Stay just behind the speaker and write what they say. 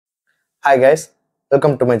Hi guys,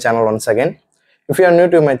 welcome to my channel once again. If you are new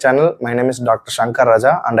to my channel, my name is Dr. Shankar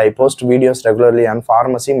Raja and I post videos regularly on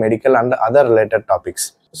pharmacy, medical and other related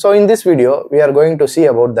topics. So in this video, we are going to see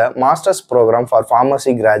about the master's program for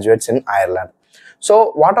pharmacy graduates in Ireland.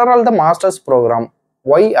 So what are all the master's program?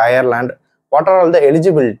 Why Ireland? What are all the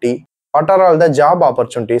eligibility? What are all the job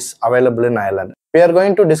opportunities available in Ireland? We are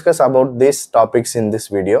going to discuss about these topics in this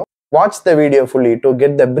video. Watch the video fully to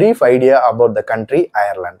get the brief idea about the country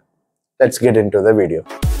Ireland. Let's get into the video.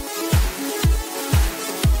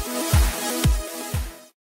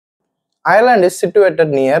 Ireland is situated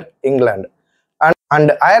near England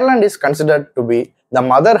and Ireland is considered to be the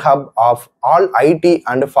mother hub of all IT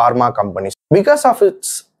and pharma companies. Because of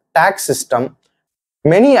its tax system,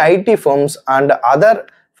 many IT firms and other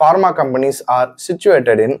pharma companies are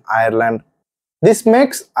situated in Ireland. This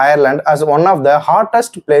makes Ireland as one of the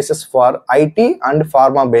hottest places for IT and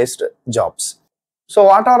pharma based jobs. So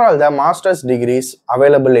what are all the master's degrees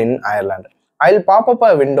available in Ireland? I'll pop up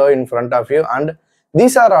a window in front of you and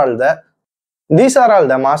these are all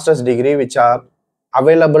the master's degree which are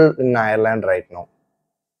available in Ireland right now.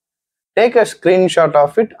 Take a screenshot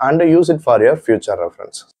of it and use it for your future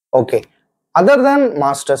reference. Okay. Other than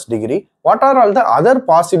master's degree, what are all the other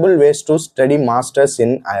possible ways to study masters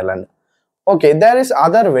in Ireland? Okay, there is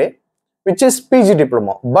other way which is PG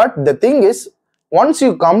diploma. But the thing is, once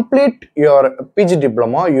you complete your PG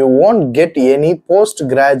diploma, you won't get any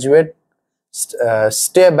postgraduate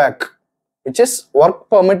stay back, which is work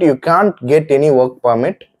permit. You can't get any work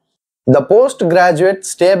permit. The postgraduate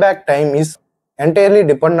stay back time is entirely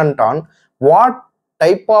dependent on what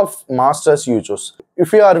type of masters you choose.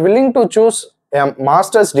 If you are willing to choose a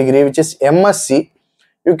master's degree which is MSc,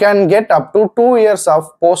 you can get up to 2 years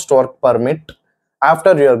of post work permit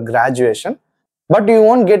after your graduation. But you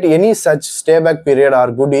won't get any such stay-back period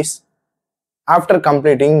or goodies after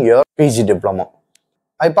completing your PG diploma.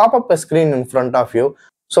 I pop up a screen in front of you.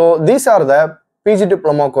 So these are the PG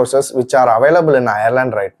diploma courses which are available in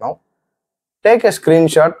Ireland right now. Take a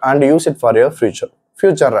screenshot and use it for your future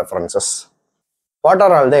references. What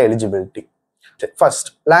are all the eligibility?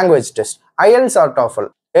 First, language test. IELTS or TOEFL.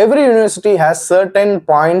 Every university has certain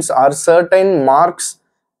points or certain marks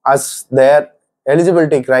as their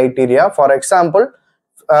eligibility criteria. For example,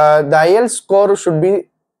 the IELTS score should be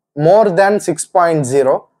more than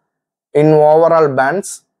 6.0 in overall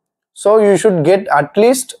bands. So you should get at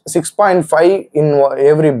least 6.5 in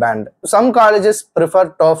every band. Some colleges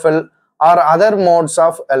prefer TOEFL or other modes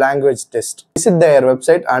of a language test. Visit their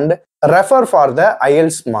website and refer for the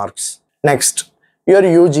IELTS marks. Next, your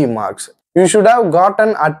UG marks. You should have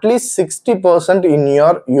gotten at least 60% in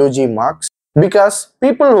your UG marks, because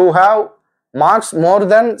people who have marks more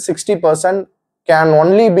than 60% can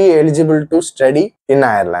only be eligible to study in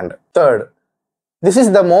Ireland. Third, this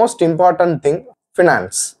is the most important thing,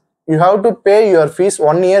 finance. You have to pay your fees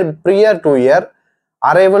 1 year prior to your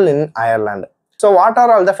arrival in Ireland. So what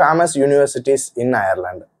are all the famous universities in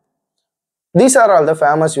Ireland? These are all the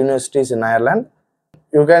famous universities in Ireland.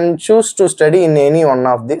 You can choose to study in any one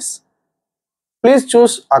of these. Please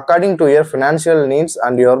choose according to your financial needs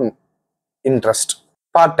and your interest.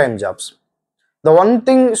 Part-time jobs. The one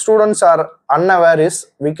thing students are unaware is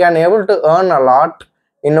we can able to earn a lot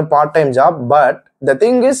in a part-time job, but the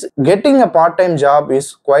thing is getting a part-time job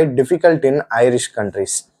is quite difficult in Irish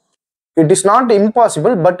countries. It is not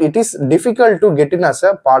impossible, but it is difficult to get in as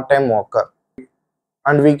a part-time worker.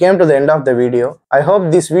 And we came to the end of the video. I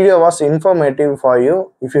hope this video was informative for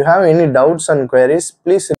you. If you have any doubts and queries,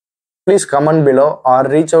 please comment below or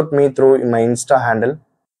reach out me through my Insta handle.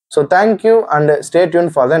 So thank you and stay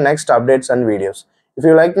tuned for the next updates and videos. If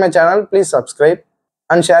you like my channel, please subscribe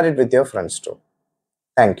and share it with your friends too.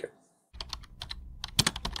 Thank you.